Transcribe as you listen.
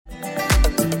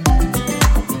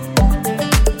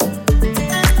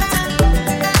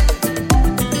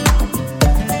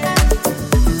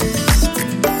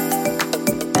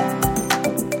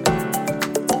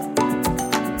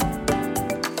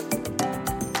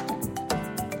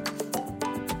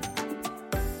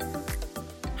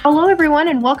Hello, everyone,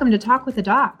 and welcome to Talk with a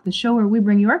Doc, the show where we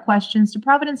bring your questions to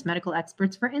Providence medical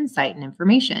experts for insight and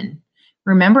information.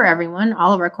 Remember, everyone,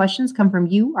 all of our questions come from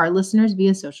you, our listeners,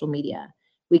 via social media.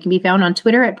 We can be found on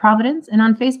Twitter at Providence and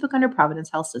on Facebook under Providence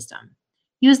Health System.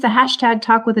 Use the hashtag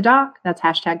Talk with a Doc, that's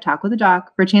hashtag Talk with a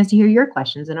Doc, for a chance to hear your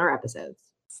questions in our episodes.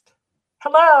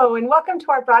 Hello, and welcome to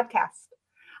our broadcast.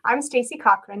 I'm Stacy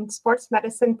Cochran, Sports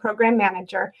Medicine Program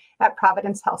Manager at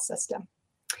Providence Health System.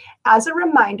 As a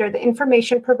reminder, the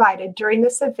information provided during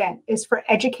this event is for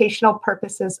educational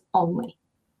purposes only.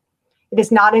 It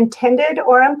is not intended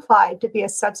or implied to be a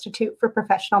substitute for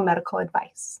professional medical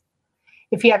advice.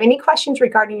 If you have any questions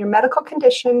regarding your medical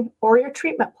condition or your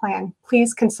treatment plan,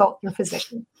 please consult your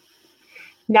physician.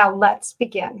 Now let's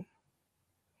begin.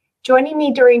 Joining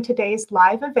me during today's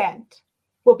live event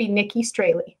will be Nikki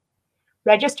Straley,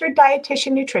 registered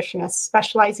dietitian nutritionist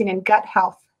specializing in gut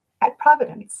health at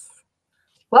Providence.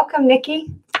 Welcome,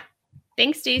 Nikki.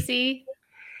 Thanks, Stacy.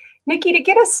 Nikki, to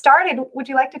get us started, would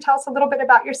you like to tell us a little bit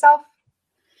about yourself?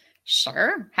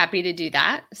 Sure. Happy to do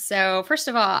that. So first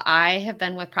of all, I have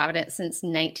been with Providence since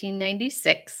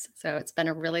 1996. So it's been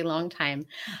a really long time.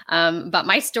 But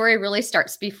my story really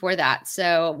starts before that.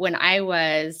 So when I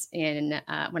was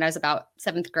about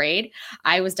 7th grade,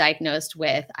 I was diagnosed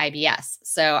with IBS.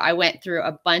 So I went through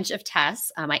a bunch of tests.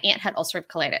 My aunt had ulcerative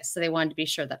colitis. So they wanted to be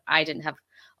sure that I didn't have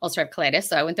ulcerative colitis.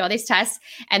 So I went through all these tests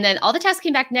and then all the tests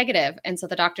came back negative. And so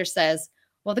the doctor says,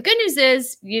 well, the good news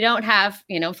is you don't have,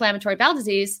 inflammatory bowel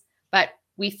disease, but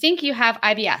we think you have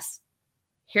IBS.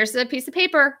 Here's a piece of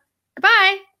paper.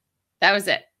 Goodbye. That was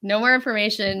it. No more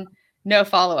information, no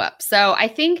follow-up. So I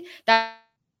think that's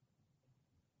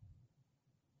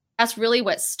really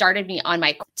what started me on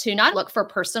to not look for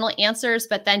personal answers,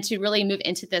 but then to really move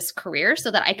into this career so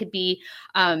that I could be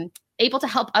able to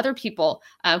help other people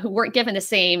who weren't given the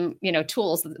same,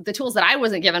 tools, the tools that I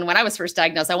wasn't given when I was first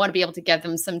diagnosed. I want to be able to give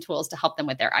them some tools to help them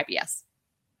with their IBS.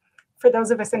 For those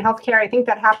of us in healthcare, I think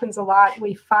that happens a lot.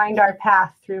 We find our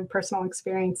path through personal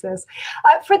experiences.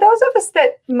 For those of us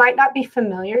that might not be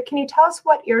familiar, can you tell us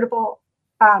what irritable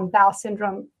bowel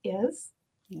syndrome is?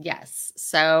 Yes.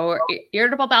 So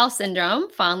irritable bowel syndrome,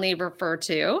 fondly referred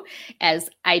to as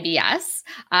IBS,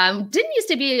 didn't used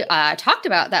to be talked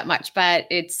about that much, but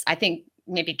it's, I think,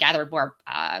 maybe gathered more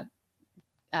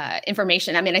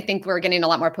information. I mean, I think we're getting a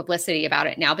lot more publicity about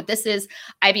it now, but this is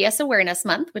IBS Awareness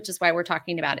Month, which is why we're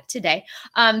talking about it today.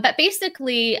 But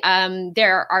basically,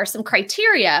 there are some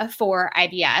criteria for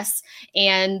IBS,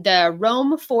 and the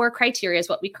Rome-4 criteria is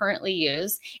what we currently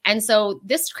use. And so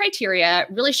this criteria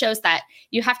really shows that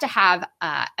you have to have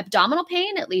abdominal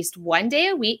pain at least 1 day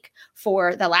a week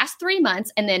for the last 3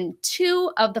 months, and then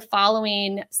 2 of the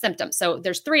following symptoms. So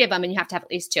there's 3 of them, and you have to have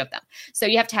at least 2 of them. So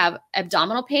you have to have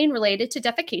abdominal pain related to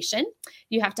defecation.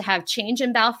 You have to have change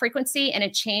in bowel frequency and a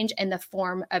change in the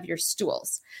form of your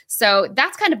stools. So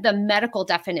that's kind of the medical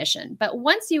definition. But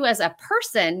once you as a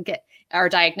person are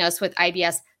diagnosed with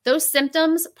IBS, those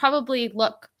symptoms probably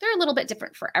they're a little bit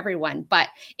different for everyone, but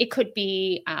it could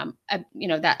be,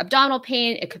 that abdominal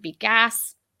pain, it could be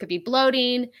gas, could be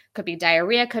bloating, could be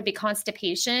diarrhea, could be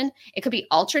constipation. It could be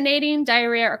alternating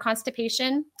diarrhea or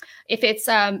constipation. If it's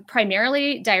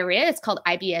primarily diarrhea, it's called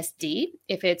IBS-D.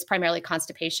 If it's primarily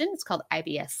constipation, it's called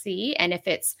IBS-C. And if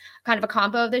it's kind of a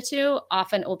combo of the two,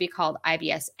 often it will be called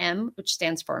IBS-M, which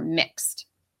stands for mixed.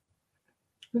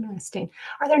 Interesting.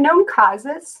 Are there known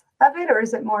causes of it, or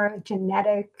is it more a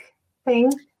genetic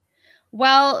thing?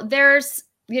 Well,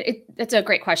 it's a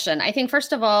great question. I think,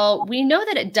 first of all, we know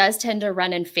that it does tend to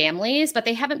run in families, but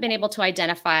they haven't been able to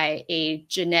identify a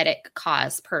genetic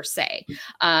cause per se.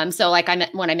 So like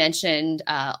when I mentioned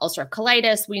ulcerative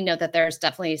colitis, we know that there's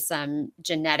definitely some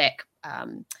genetic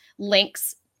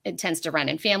links. It tends to run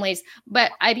in families,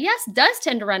 but IBS does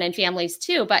tend to run in families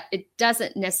too, but it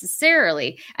doesn't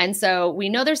necessarily. And so we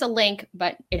know there's a link,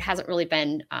 but it hasn't really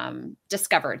been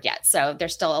discovered yet. So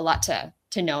there's still a lot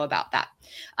to know about that.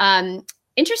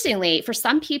 Interestingly, for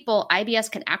some people,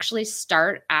 IBS can actually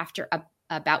start after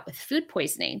a bout with food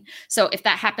poisoning. So if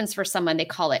that happens for someone, they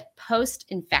call it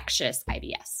post-infectious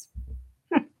IBS.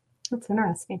 That's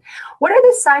interesting. What are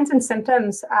the signs and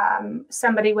symptoms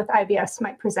somebody with IBS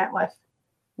might present with?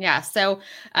 Yeah. So,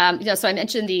 so I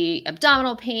mentioned the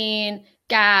abdominal pain,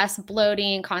 gas,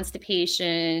 bloating,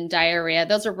 constipation, diarrhea.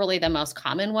 Those are really the most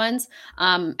common ones.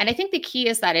 And I think the key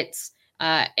is that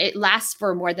it lasts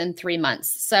for more than 3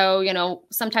 months. So,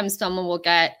 sometimes someone will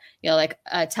get, like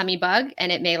a tummy bug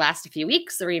and it may last a few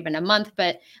weeks or even a month.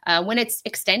 But when it's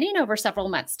extending over several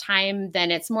months' time, then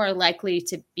it's more likely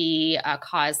to be a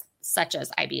cause such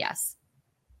as IBS.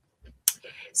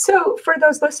 So for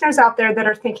those listeners out there that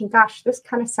are thinking, gosh, this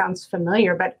kind of sounds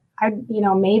familiar, but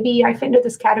maybe I fit into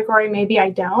this category, maybe I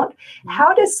don't.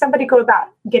 How does somebody go about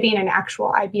getting an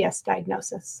actual IBS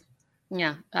diagnosis?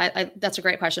 Yeah, that's a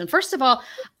great question. First of all,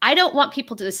 I don't want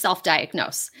people to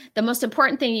self-diagnose. The most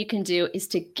important thing you can do is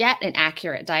to get an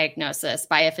accurate diagnosis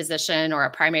by a physician or a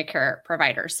primary care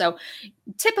provider. So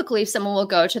typically someone will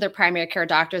go to their primary care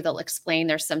doctor, they'll explain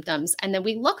their symptoms, and then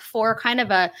we look for kind of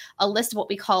a list of what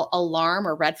we call alarm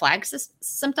or red flag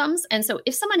symptoms. And so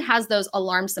if someone has those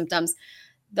alarm symptoms,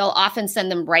 they'll often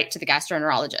send them right to the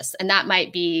gastroenterologist. And that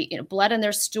might be, blood in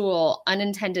their stool,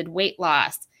 unintended weight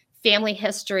loss, family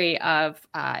history of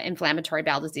inflammatory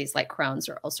bowel disease like Crohn's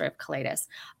or ulcerative colitis,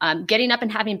 getting up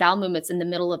and having bowel movements in the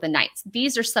middle of the night.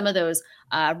 These are some of those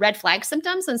red flag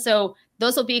symptoms. And so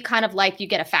those will be kind of like you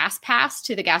get a fast pass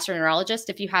to the gastroenterologist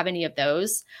if you have any of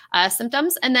those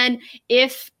symptoms. And then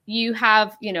if you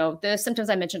have, the symptoms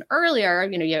I mentioned earlier,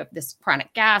 you have this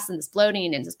chronic gas and this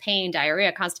bloating and this pain,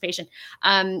 diarrhea, constipation,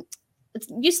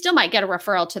 you still might get a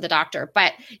referral to the doctor,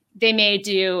 but they may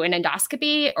do an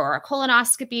endoscopy or a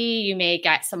colonoscopy. You may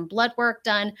get some blood work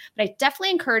done, but I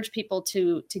definitely encourage people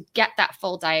to get that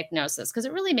full diagnosis because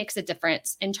it really makes a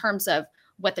difference in terms of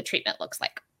what the treatment looks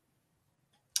like.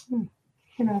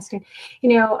 Interesting.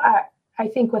 I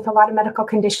think with a lot of medical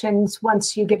conditions,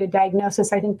 once you get a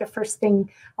diagnosis, I think the first thing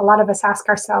a lot of us ask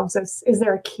ourselves is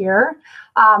there a cure?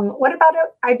 What about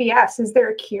IBS? Is there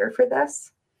a cure for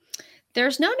this?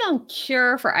 There's no known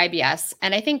cure for IBS.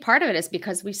 And I think part of it is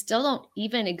because we still don't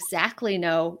even exactly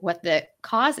know what the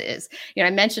cause is. I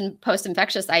mentioned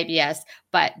post-infectious IBS,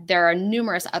 but there are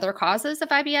numerous other causes of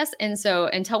IBS. And so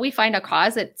until we find a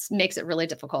cause, it makes it really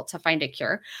difficult to find a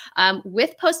cure.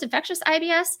 With post-infectious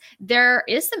IBS, there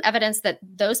is some evidence that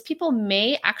those people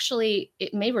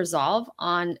it may resolve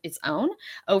on its own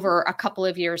over a couple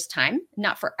of years' time.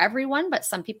 Not for everyone, but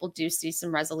some people do see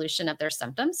some resolution of their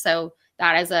symptoms. So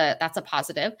that's a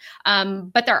positive.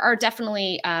 But there are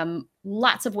definitely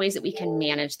lots of ways that we can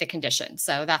manage the condition.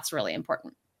 So that's really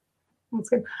important. That's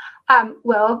good.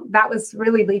 Well, that was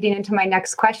really leading into my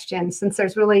next question. Since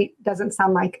there's really doesn't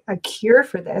sound like a cure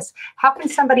for this, how can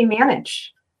somebody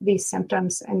manage these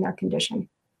symptoms and their condition?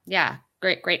 Yeah,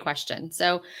 great question.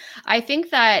 So I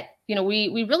think that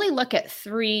we really look at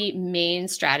three main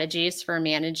strategies for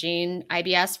managing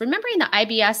IBS. Remembering that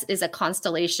IBS is a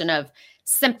constellation of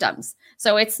symptoms.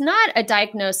 So it's not a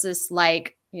diagnosis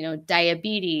like,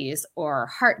 diabetes or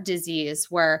heart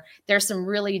disease where there's some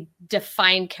really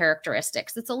defined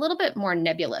characteristics. It's a little bit more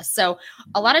nebulous. So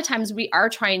a lot of times we are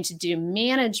trying to do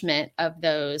management of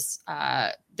those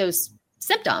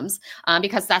symptoms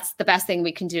because that's the best thing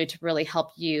we can do to really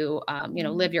help you,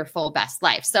 live your full best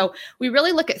life. So we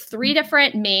really look at three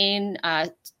different main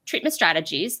treatment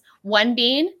strategies, one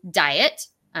being diet,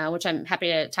 which I'm happy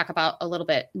to talk about a little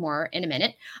bit more in a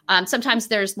minute. Sometimes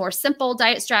there's more simple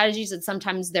diet strategies and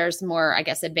sometimes there's more,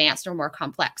 advanced or more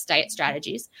complex diet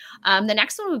strategies. The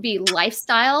next one would be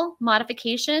lifestyle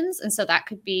modifications. And so that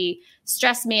could be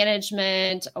stress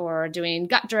management or doing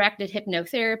gut-directed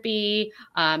hypnotherapy,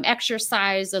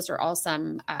 exercise. Those are all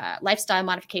some lifestyle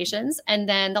modifications. And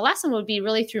then the last one would be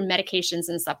really through medications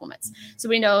and supplements. So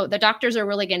we know the doctors are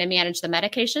really going to manage the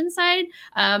medication side,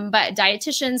 but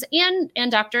dietitians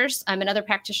and doctors and other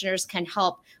practitioners can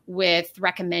help with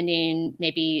recommending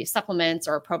maybe supplements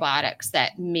or probiotics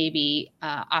that may be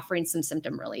offering some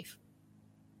symptom relief.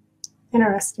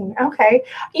 Interesting. Okay.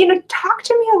 Talk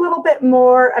to me a little bit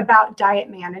more about diet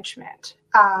management.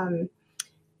 I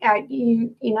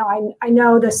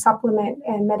know the supplement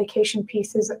and medication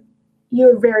pieces,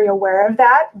 you're very aware of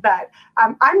that, but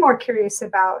I'm more curious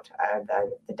about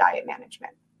the diet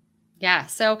management. Yeah.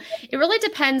 So it really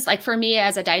depends. Like for me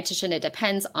as a dietitian, it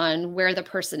depends on where the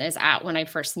person is at when I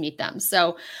first meet them.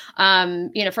 So,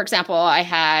 for example, I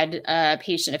had a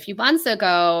patient a few months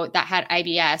ago that had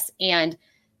IBS, and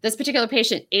this particular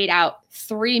patient ate out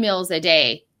 3 meals a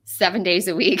day, 7 days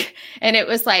a week. And it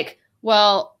was like,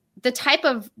 well, the type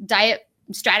of diet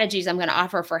strategies I'm going to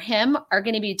offer for him are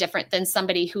going to be different than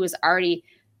somebody who has already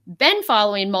been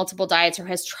following multiple diets or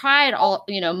has tried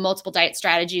multiple diet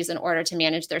strategies in order to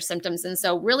manage their symptoms. And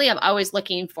so really, I'm always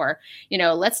looking for,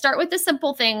 let's start with the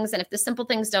simple things. And if the simple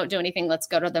things don't do anything, let's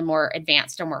go to the more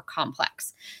advanced or more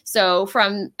complex. So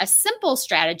from a simple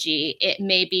strategy, it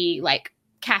may be like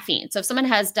caffeine. So if someone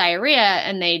has diarrhea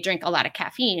and they drink a lot of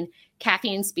caffeine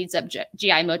speeds up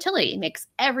GI motility, makes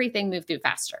everything move through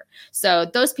faster. So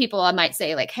those people, I might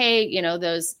say like, hey,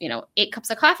 those, 8 cups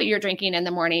of coffee you're drinking in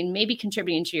the morning may be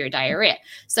contributing to your diarrhea.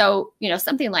 So,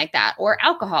 something like that. Or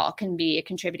alcohol can be a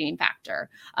contributing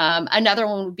factor. Another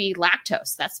one would be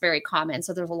lactose. That's very common.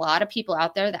 So there's a lot of people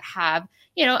out there that have,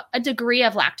 a degree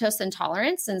of lactose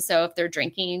intolerance. And so if they're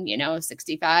drinking,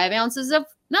 65 ounces of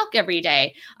milk every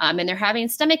day, and they're having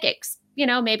stomach aches,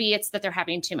 maybe it's that they're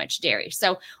having too much dairy.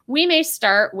 So we may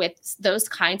start with those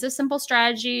kinds of simple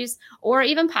strategies, or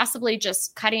even possibly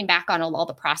just cutting back on all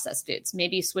the processed foods,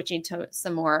 maybe switching to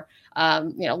some more,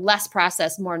 less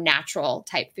processed, more natural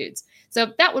type foods.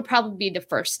 So that would probably be the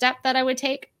first step that I would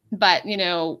take. But,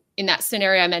 in that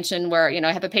scenario I mentioned where,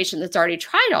 I have a patient that's already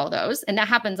tried all those, and that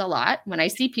happens a lot when I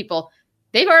see people,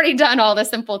 they've already done all the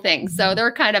simple things. So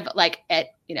they're kind of like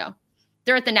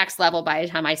they're at the next level by the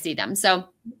time I see them. So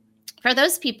for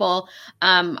those people,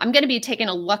 I'm going to be taking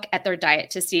a look at their diet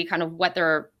to see kind of what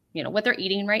they're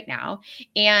eating right now.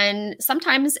 And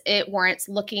sometimes it warrants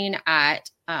looking at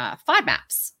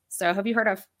FODMAPs. So have you heard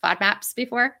of FODMAPs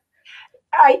before?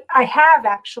 I have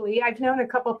actually. I've known a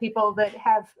couple of people that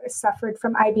have suffered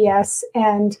from IBS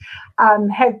and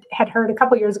had heard a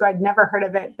couple of years ago. I'd never heard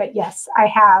of it, but yes, I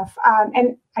have.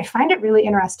 And I find it really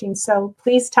interesting. So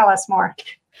please tell us more.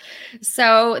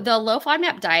 So the low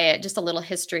FODMAP diet, just a little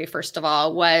history, first of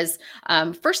all, was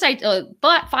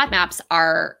FODMAPs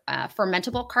are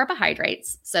fermentable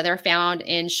carbohydrates. So they're found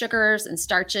in sugars and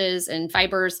starches and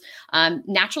fibers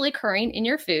naturally occurring in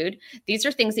your food. These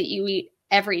are things that you eat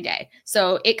every day.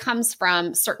 So it comes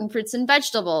from certain fruits and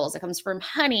vegetables. It comes from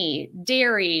honey,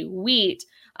 dairy, wheat,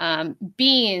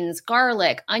 beans,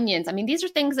 garlic, onions. I mean, these are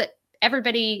things that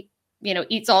everybody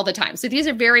eats all the time. So these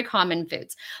are very common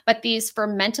foods, but these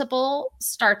fermentable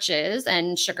starches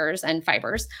and sugars and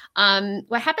fibers,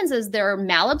 what happens is they're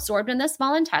malabsorbed in the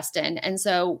small intestine. And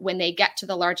so when they get to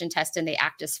the large intestine, they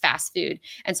act as fast food.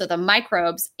 And so the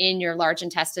microbes in your large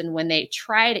intestine, when they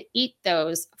try to eat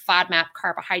those FODMAP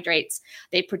carbohydrates,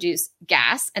 they produce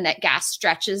gas, and that gas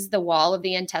stretches the wall of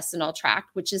the intestinal tract,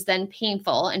 which is then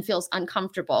painful and feels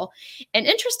uncomfortable. And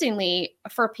interestingly,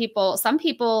 for some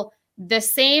people, the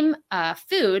same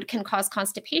food can cause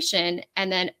constipation,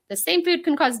 and then the same food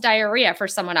can cause diarrhea for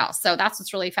someone else. So that's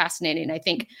what's really fascinating, I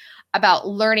think, about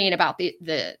learning about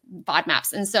the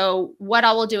FODMAPs. And so what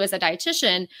I will do as a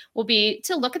dietitian will be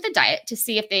to look at the diet to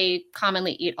see if they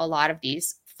commonly eat a lot of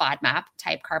these FODMAP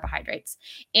type carbohydrates.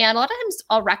 And a lot of times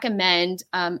I'll recommend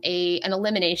an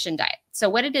elimination diet. So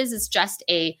what it is just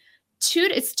it's 2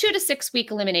 to 6 week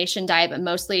elimination diet, but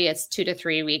mostly it's 2 to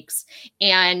 3 weeks.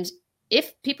 And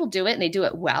if people do it and they do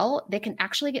it well, they can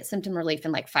actually get symptom relief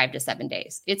in like 5 to 7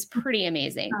 days. It's pretty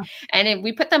amazing. Oh. And if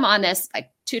we put them on this like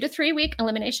 2 to 3 week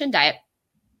elimination diet,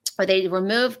 where they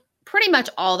remove pretty much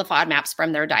all the FODMAPs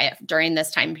from their diet during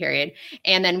this time period.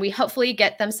 And then we hopefully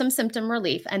get them some symptom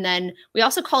relief. And then we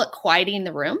also call it quieting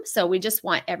the room. So we just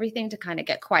want everything to kind of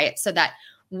get quiet so that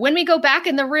when we go back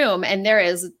in the room and there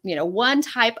is, one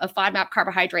type of FODMAP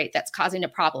carbohydrate that's causing a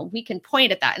problem, we can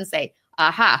point at that and say,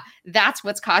 aha, that's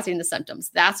what's causing the symptoms.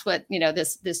 That's what,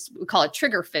 this we call it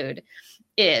trigger food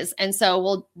is. And so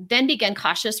we'll then begin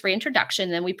cautious reintroduction.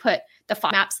 Then we put the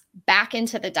FODMAPs back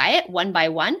into the diet one by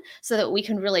one so that we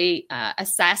can really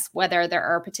assess whether there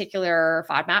are particular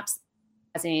FODMAPs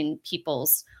causing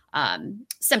people's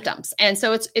symptoms. And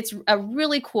so it's a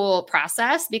really cool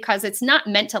process because it's not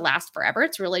meant to last forever.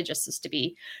 It's really just to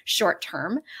be short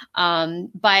term.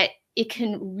 But it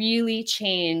can really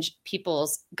change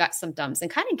people's gut symptoms and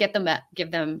kind of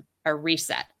give them a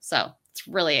reset. So it's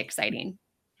really exciting.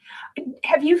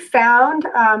 Have you found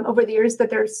over the years that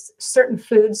there's certain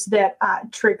foods that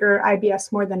trigger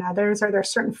IBS more than others? Are there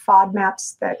certain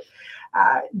FODMAPs that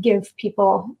give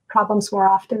people problems more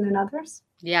often than others?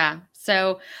 Yeah.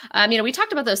 So, we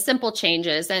talked about those simple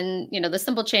changes, and, the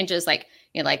simple changes like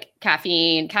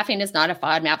caffeine. Caffeine is not a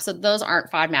FODMAP. So those aren't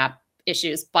FODMAP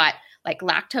issues, but like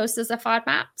lactose is a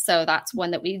FODMAP. So that's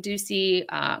one that we do see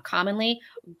commonly.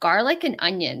 Garlic and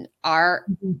onion are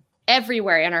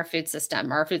everywhere in our food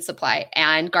system, our food supply.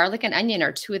 And garlic and onion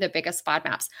are two of the biggest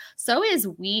FODMAPs. So is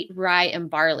wheat, rye, and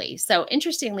barley. So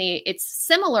interestingly, it's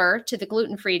similar to the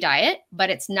gluten-free diet, but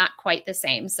it's not quite the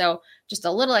same. So just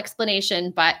a little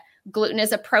explanation, but gluten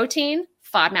is a protein.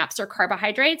 FODMAPs are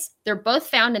carbohydrates. They're both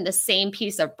found in the same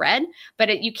piece of bread,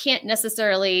 but you can't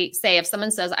necessarily say if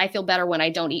someone says, I feel better when I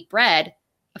don't eat bread,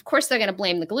 of course they're going to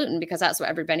blame the gluten because that's what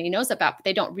everybody knows about, but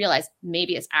they don't realize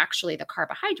maybe it's actually the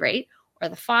carbohydrate or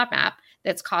the FODMAP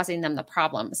that's causing them the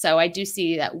problem. So I do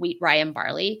see that wheat, rye, and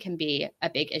barley can be a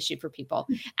big issue for people.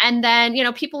 And then,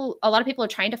 a lot of people are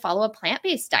trying to follow a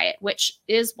plant-based diet, which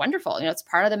is wonderful. It's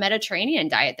part of the Mediterranean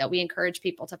diet that we encourage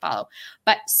people to follow.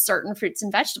 But certain fruits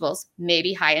and vegetables may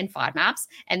be high in FODMAPs,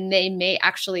 and they may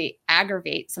actually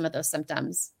aggravate some of those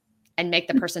symptoms and make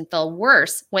the person feel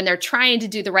worse when they're trying to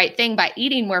do the right thing by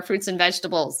eating more fruits and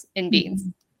vegetables and beans.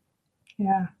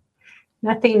 Yeah.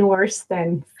 Nothing worse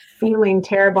than feeling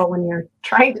terrible when you're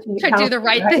trying to eat healthy, do the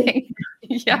right thing.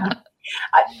 Yeah.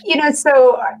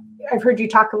 So I've heard you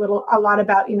talk a lot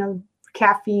about,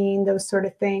 caffeine, those sort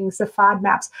of things, the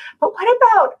FODMAPs. But what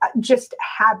about just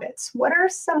habits? What are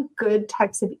some good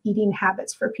types of eating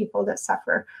habits for people that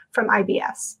suffer from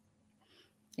IBS?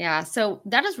 Yeah, so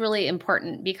that is really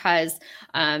important because,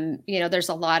 there's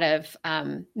a lot of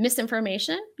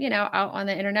misinformation, out on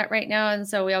the internet right now. And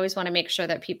so we always want to make sure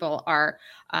that people are,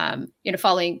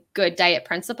 following good diet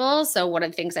principles. So one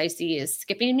of the things I see is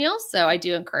skipping meals. So I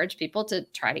do encourage people to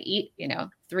try to eat,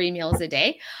 3 meals a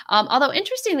day. Although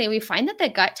interestingly, we find that the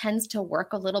gut tends to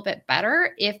work a little bit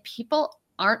better if people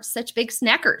aren't such big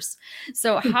snackers.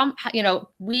 So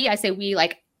I say we,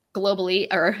 like, globally,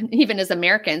 or even as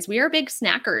Americans, we are big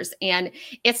snackers, and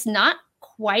it's not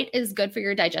quite as good for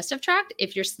your digestive tract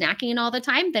if you're snacking all the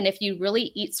time than if you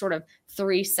really eat sort of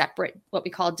 3 separate, what we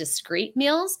call discrete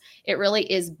meals. It really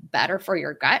is better for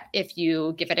your gut if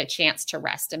you give it a chance to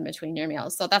rest in between your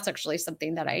meals. So that's actually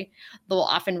something that I will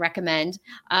often recommend.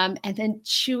 And then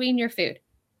chewing your food.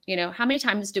 How many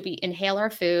times do we inhale our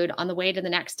food on the way to the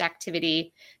next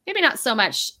activity? Maybe not so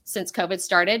much since COVID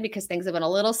started because things have been a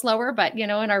little slower, but, in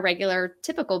our regular,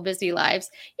 typical busy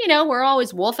lives, we're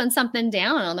always wolfing something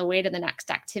down on the way to the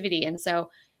next activity. And so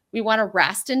we want to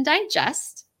rest and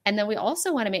digest. And then we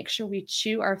also want to make sure we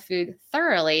chew our food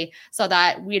thoroughly so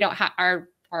that we don't have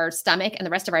our stomach and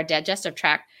the rest of our digestive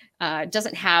tract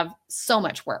doesn't have so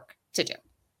much work to do.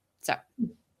 So.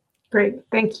 Great.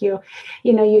 Thank you.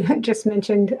 You just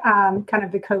mentioned kind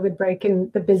of the COVID break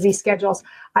and the busy schedules.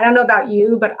 I don't know about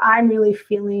you, but I'm really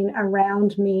feeling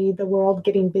around me, the world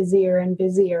getting busier and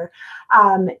busier.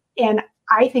 And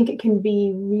I think it can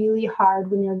be really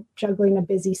hard when you're juggling a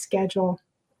busy schedule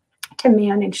to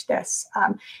manage this.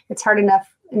 It's hard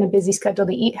enough in a busy schedule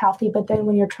to eat healthy, but then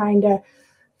when you're trying to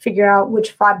figure out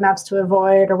which FODMAPs to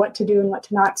avoid or what to do and what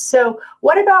to not. So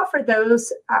what about for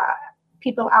those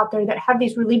people out there that have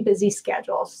these really busy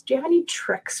schedules? Do you have any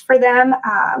tricks for them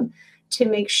to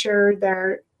make sure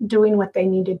they're doing what they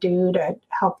need to do to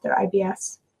help their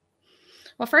IBS?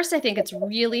 Well, first, I think it's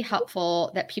really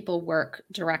helpful that people work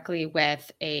directly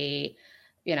with a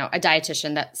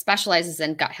dietitian that specializes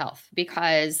in gut health,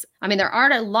 because there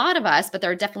aren't a lot of us, but there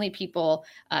are definitely people,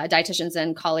 dietitians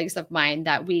and colleagues of mine,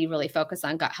 that we really focus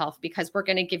on gut health because we're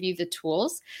going to give you the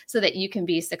tools so that you can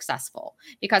be successful.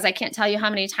 Because I can't tell you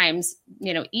how many times,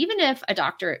 even if a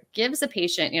doctor gives a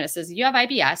patient, says, you have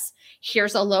IBS,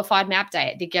 here's a low FODMAP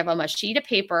diet, they give them a sheet of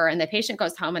paper and the patient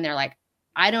goes home and they're like,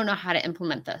 I don't know how to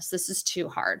implement this. This is too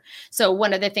hard. So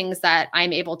one of the things that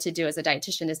I'm able to do as a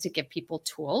dietitian is to give people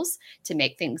tools to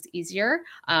make things easier.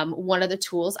 One of the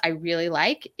tools I really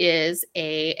like is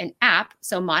an app.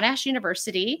 So Monash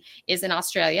University is in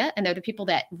Australia, and they're the people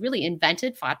that really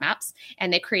invented FODMAPs,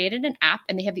 and they created an app,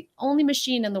 and they have the only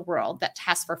machine in the world that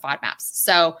tests for FODMAPs.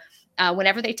 So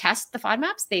whenever they test the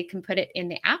FODMAPs, they can put it in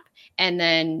the app, and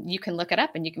then you can look it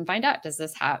up and you can find out,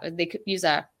 they could use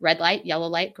a red light, yellow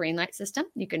light, green light system.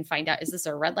 You can find out, is this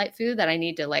a red light food that I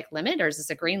need to limit, or is this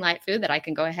a green light food that I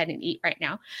can go ahead and eat right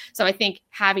now? So I think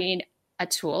having a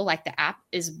tool like the app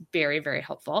is very, very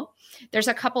helpful. There's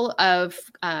a couple of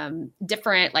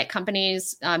different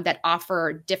companies that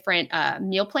offer different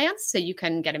meal plans. So you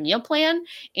can get a meal plan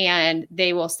and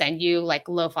they will send you low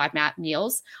FODMAP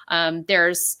meals.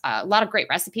 There's a lot of great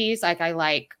recipes. I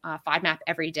like FODMAP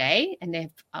Every Day, and they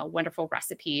have wonderful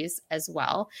recipes as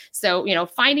well. So,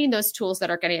 finding those tools that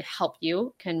are going to help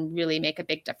you can really make a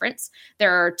big difference.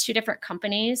 There are 2 different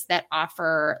companies that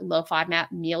offer low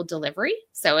FODMAP meal delivery.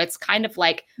 So it's kind of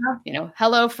like,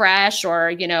 HelloFresh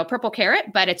or, Purple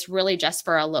Carrot, but it's really just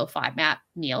for a low FODMAP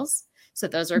meals. So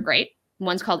those are great.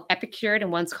 One's called Epicured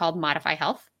and one's called Modify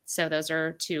Health. So those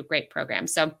are 2 great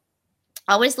programs. So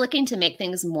always looking to make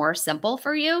things more simple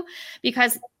for you,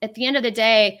 because at the end of the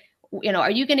day,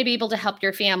 are you going to be able to help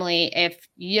your family if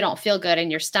you don't feel good and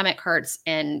your stomach hurts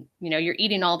and, you're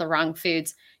eating all the wrong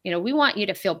foods? We want you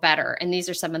to feel better. And these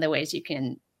are some of the ways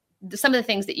some of the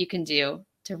things that you can do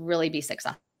to really be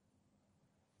successful.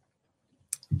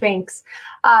 Thanks.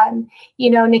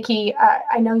 Nikki,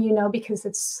 I know because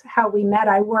it's how we met.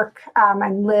 I work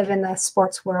and live in the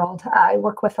sports world. I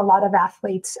work with a lot of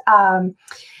athletes.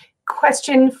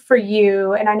 Question for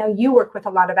you, and I know you work with a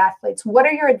lot of athletes. What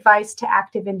are your advice to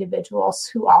active individuals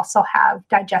who also have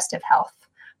digestive health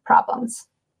problems?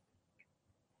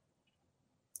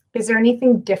 Is there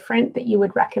anything different that you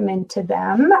would recommend to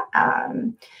them,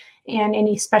 and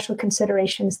any special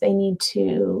considerations they need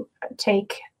to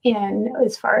take in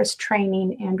as far as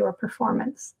training and or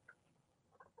performance?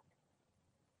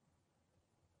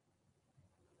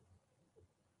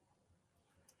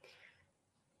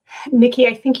 Nikki,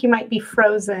 I think you might be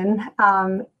frozen.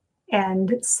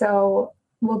 And so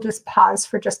we'll just pause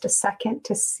for just a second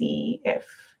to see if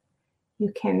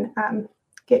you can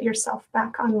get yourself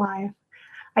back on live.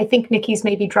 I think Nikki's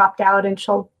maybe dropped out and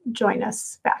she'll join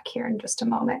us back here in just a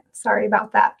moment. Sorry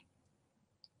about that.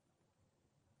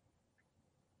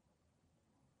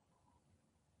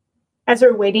 As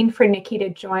we're waiting for Nikki to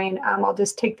join, I'll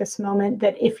just take this moment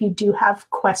that if you do have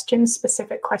questions,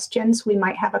 specific questions, we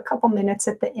might have a couple minutes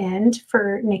at the end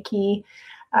for Nikki,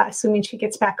 assuming she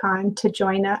gets back on, to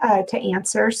join, to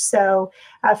answer. So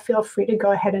feel free to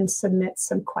go ahead and submit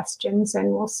some questions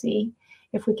and we'll see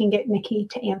if we can get Nikki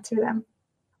to answer them.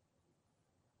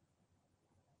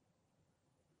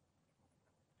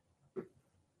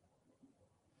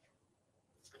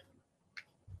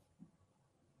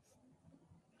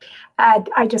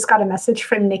 I just got a message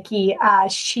from Nikki.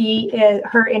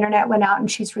 Her internet went out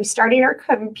and she's restarting her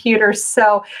computer.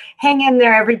 So hang in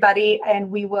there, everybody,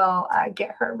 and we will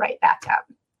get her right back up.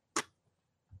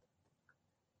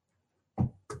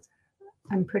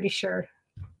 I'm pretty sure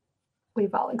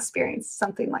we've all experienced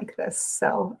something like this.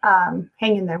 So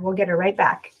hang in there. We'll get her right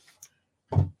back.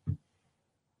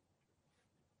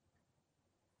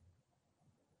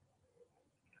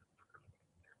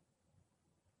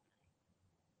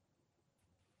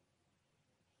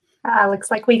 Looks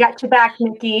like we got you back,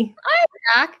 Nikki.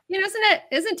 I'm back.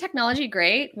 Isn't technology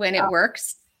great when it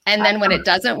works? And then when it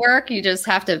doesn't work, you just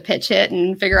have to pitch it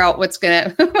and figure out what's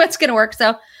gonna work.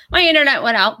 So my internet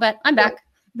went out, but I'm back.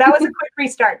 That was a quick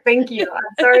restart. Thank you. I'm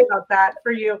sorry about that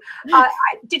for you.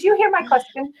 Did you hear my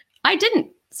question? I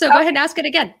didn't. So go ahead and ask it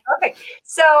again. Okay.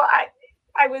 So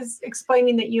I was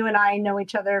explaining that you and I know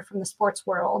each other from the sports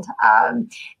world.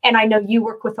 And I know you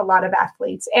work with a lot of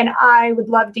athletes. And I would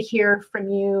love to hear from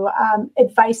you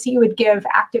advice you would give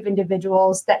active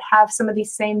individuals that have some of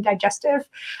these same digestive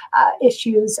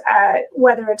issues,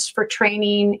 whether it's for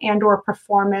training and or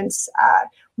performance.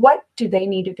 What do they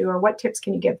need to do, or what tips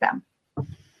can you give them?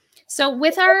 So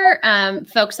with our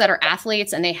folks that are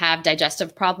athletes and they have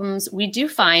digestive problems, we do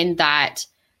find that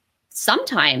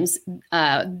sometimes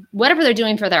whatever they're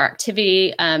doing for their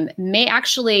activity may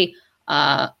actually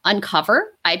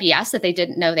uncover IBS that they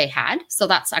didn't know they had. So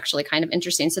that's actually kind of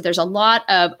interesting. So there's a lot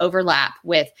of overlap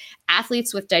with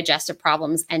athletes with digestive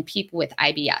problems and people with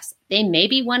IBS. They may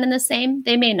be one and the same,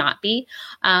 they may not be.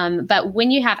 But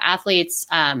when you have athletes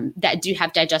that do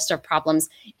have digestive problems,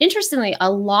 interestingly,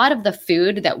 a lot of the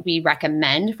food that we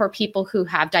recommend for people who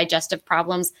have digestive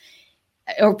problems,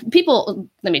 or people,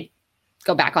 let me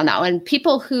go back on that one.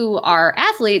 People who are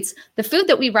athletes, the food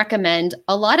that we recommend,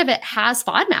 a lot of it has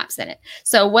FODMAPs in it.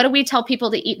 So what do we tell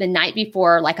people to eat the night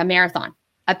before, like a marathon?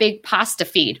 A big pasta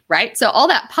feed, right? So all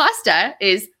that pasta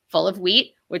is full of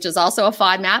wheat, which is also a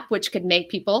FODMAP, which could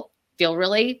make people feel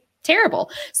really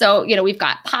terrible. So, we've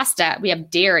got pasta, we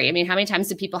have dairy. I mean, how many times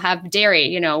do people have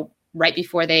dairy, right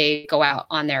before they go out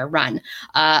on their run?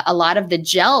 A lot of the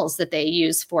gels that they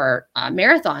use for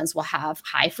marathons will have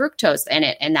high fructose in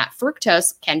it. And that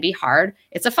fructose can be hard.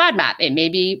 It's a FODMAP. It may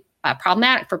be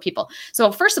problematic for people.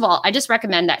 So first of all, I just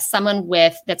recommend that someone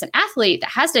that's an athlete that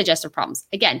has digestive problems,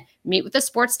 again, meet with a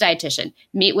sports dietitian,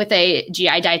 meet with a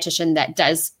GI dietitian that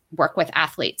does work with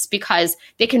athletes, because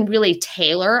they can really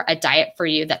tailor a diet for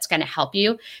you that's going to help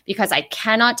you. Because I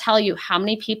cannot tell you how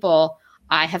many people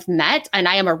I have met, and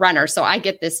I am a runner, so I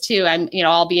get this too.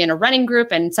 I'll be in a running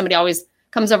group and somebody always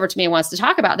comes over to me and wants to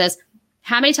talk about this.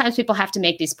 How many times people have to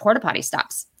make these porta potty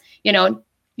stops?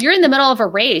 You're in the middle of a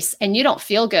race and you don't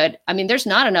feel good. I mean, there's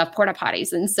not enough porta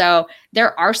potties. And so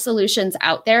there are solutions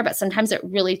out there, but sometimes it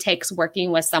really takes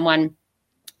working with someone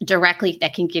directly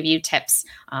that can give you tips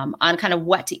on kind of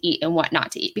what to eat and what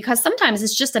not to eat, because sometimes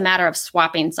it's just a matter of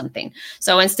swapping something.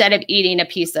 So instead of eating a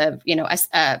piece of,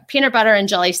 a peanut butter and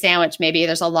jelly sandwich, maybe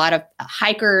there's a lot of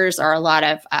hikers or a lot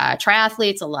of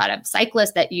triathletes, a lot of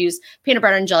cyclists that use peanut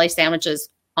butter and jelly sandwiches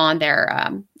on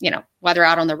their, whether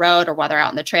out on the road or whether out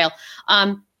on the trail.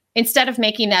 Instead of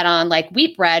making that on like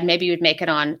wheat bread, maybe you would make it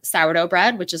on sourdough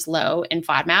bread, which is low in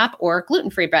FODMAP, or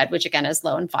gluten-free bread, which again is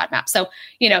low in FODMAP. So,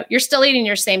 you're still eating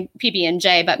your same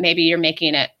PB&J, but maybe you're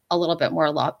making it a little bit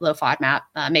more low FODMAP,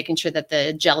 making sure that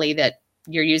the jelly that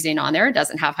you're using on there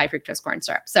doesn't have high fructose corn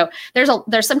syrup. So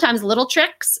there's sometimes little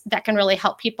tricks that can really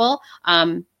help people.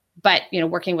 But,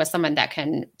 working with someone that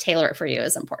can tailor it for you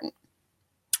is important.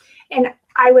 And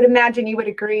I would imagine you would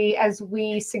agree, as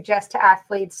we suggest to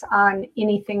athletes on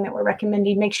anything that we're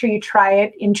recommending, make sure you try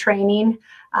it in training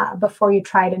before you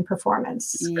try it in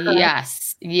performance.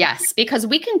 Correct? Yes, because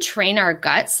we can train our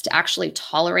guts to actually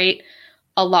tolerate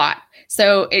a lot.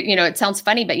 So it sounds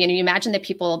funny, but you imagine the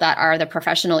people that are the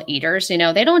professional eaters, they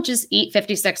don't just eat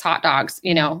 56 hot dogs,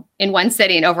 in one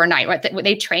sitting overnight, right?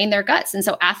 They train their guts. And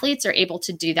so athletes are able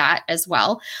to do that as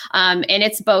well. And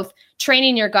it's both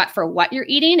training your gut for what you're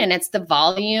eating, and it's the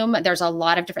volume. There's a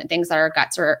lot of different things that our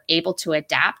guts are able to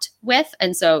adapt with.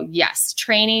 And so, yes,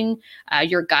 training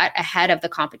your gut ahead of the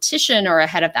competition or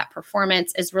ahead of that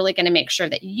performance is really going to make sure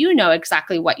that you know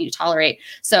exactly what you tolerate.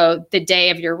 So the day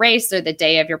of your race or the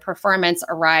day of your performance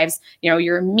arrives,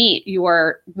 your meet,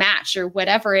 your match, or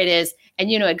whatever it is, and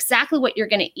you know exactly what you're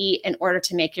going to eat in order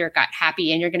to make your gut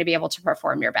happy, and you're going to be able to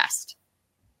perform your best.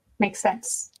 Makes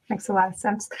sense. Makes a lot of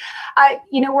sense.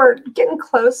 We're getting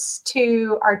close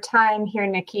to our time here,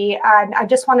 Nikki. I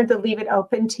just wanted to leave it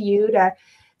open to you to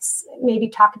maybe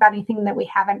talk about anything that we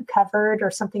haven't covered or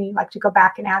something you'd like to go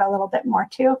back and add a little bit more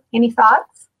to. Any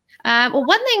thoughts? Well,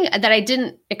 one thing that I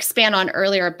didn't expand on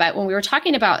earlier, but when we were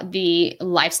talking about the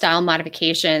lifestyle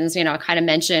modifications, I kind of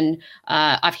mentioned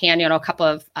offhand, a couple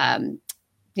of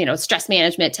stress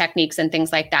management techniques and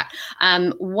things like that.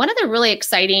 One of the really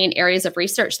exciting areas of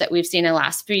research that we've seen in the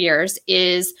last few years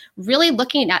is really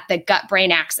looking at the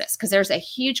gut-brain axis, because there's a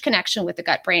huge connection with the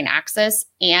gut-brain axis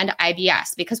and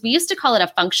IBS, because we used to call it a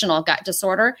functional gut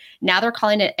disorder. Now they're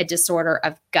calling it a disorder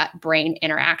of gut-brain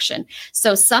interaction.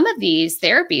 So some of these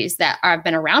therapies that have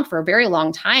been around for a very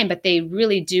long time, but they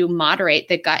really do moderate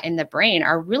the gut and the brain,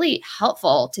 are really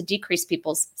helpful to decrease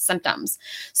people's symptoms.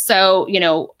 So,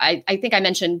 I think I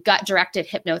mentioned gut-directed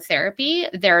hypnotherapy.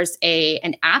 There's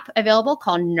an app available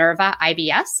called Nerva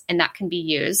IBS, and that can be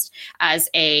used as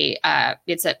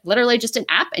it's literally just an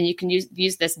app, and you can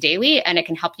use this daily, and it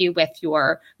can help you with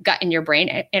your gut and your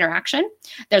brain interaction.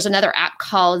 There's another app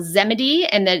called Zemedy,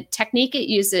 and the technique it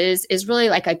uses is really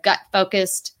like a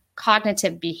gut-focused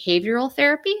cognitive behavioral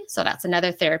therapy. So that's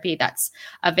another therapy that's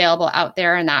available out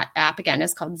there. And that app, again,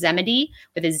 is called Zemedy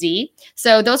with a Z.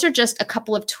 So those are just a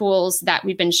couple of tools that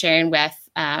we've been sharing with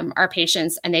our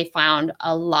patients, and they found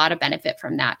a lot of benefit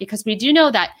from that, because we do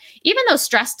know that even though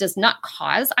stress does not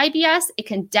cause IBS, it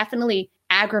can definitely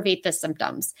aggravate the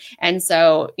symptoms. And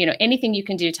so, anything you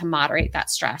can do to moderate that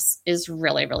stress is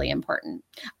really, really important.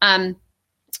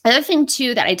 Another thing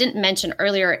too that I didn't mention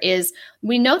earlier is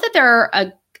we know that there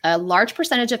are a large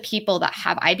percentage of people that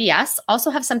have IBS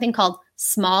also have something called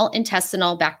small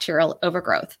intestinal bacterial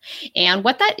overgrowth. And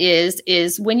what that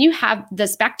is when you have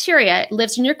this bacteria, it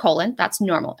lives in your colon. That's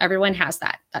normal. Everyone has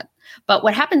that. But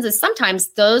what happens is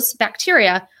sometimes those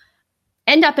bacteria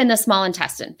end up in the small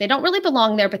intestine. They don't really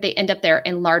belong there, but they end up there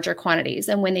in larger quantities.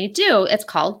 And when they do, it's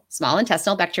called small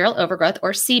intestinal bacterial overgrowth,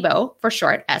 or SIBO for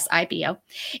short, SIBO.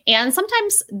 And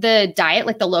sometimes the diet,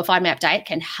 like the low FODMAP diet,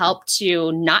 can help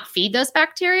to not feed those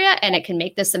bacteria, and it can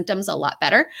make the symptoms a lot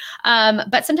better.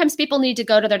 But sometimes people need to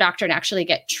go to their doctor and actually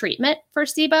get treatment for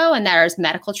SIBO. And there's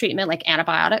medical treatment like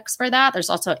antibiotics for that.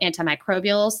 There's also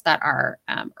antimicrobials that are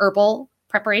herbal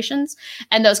preparations,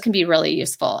 and those can be really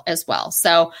useful as well.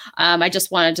 So I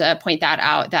just wanted to point that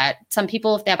out, that some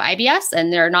people, if they have IBS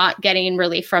and they're not getting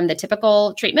relief from the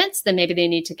typical treatments, then maybe they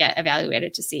need to get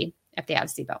evaluated to see if they have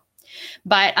SIBO.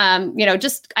 But,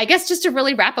 just to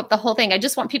really wrap up the whole thing, I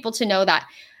just want people to know that,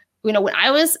 when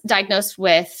I was diagnosed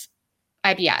with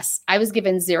IBS, I was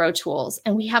given 0 tools,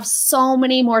 and we have so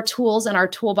many more tools in our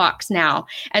toolbox now.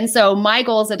 And so my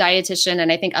goal as a dietitian,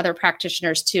 and I think other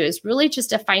practitioners too, is really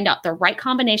just to find out the right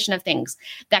combination of things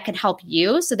that can help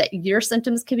you so that your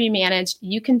symptoms can be managed.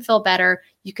 You can feel better.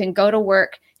 You can go to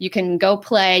work. You can go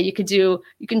play. You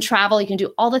can travel. You can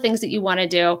do all the things that you want to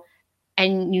do.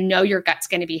 And your gut's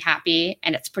going to be happy,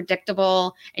 and it's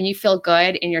predictable, and you feel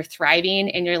good, and you're thriving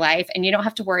in your life, and you don't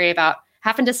have to worry about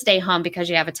having to stay home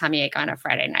because you have a tummy ache on a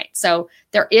Friday night. So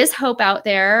there is hope out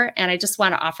there. And I just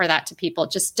want to offer that to people.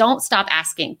 Just don't stop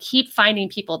asking. Keep finding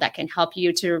people that can help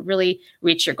you to really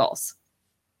reach your goals.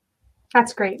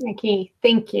 That's great, Nikki.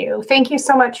 Thank you. Thank you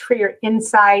so much for your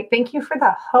insight. Thank you for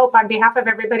the hope on behalf of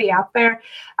everybody out there.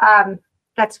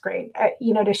 That's great.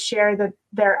 To share that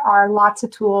there are lots of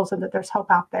tools and that there's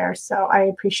hope out there. So I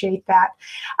appreciate that.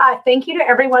 Thank you to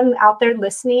everyone out there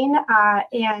listening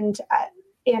and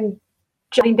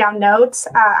jotting down notes.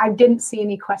 I didn't see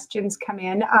any questions come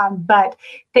in, but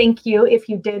thank you. If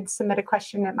you did submit a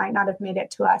question, it might not have made it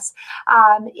to us.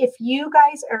 If you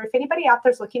guys, or if anybody out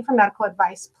there is looking for medical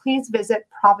advice, please visit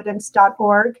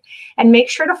providence.org and make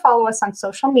sure to follow us on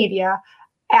social media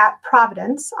at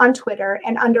Providence on Twitter,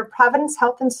 and under Providence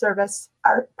Health and Service,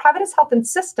 or Providence Health and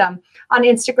System on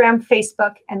Instagram,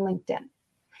 Facebook, and LinkedIn.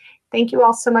 Thank you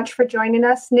all so much for joining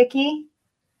us. Nikki,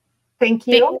 thank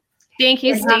you. Thank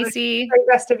you, Stacy. Great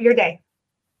rest of your day.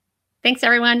 Thanks,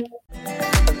 everyone.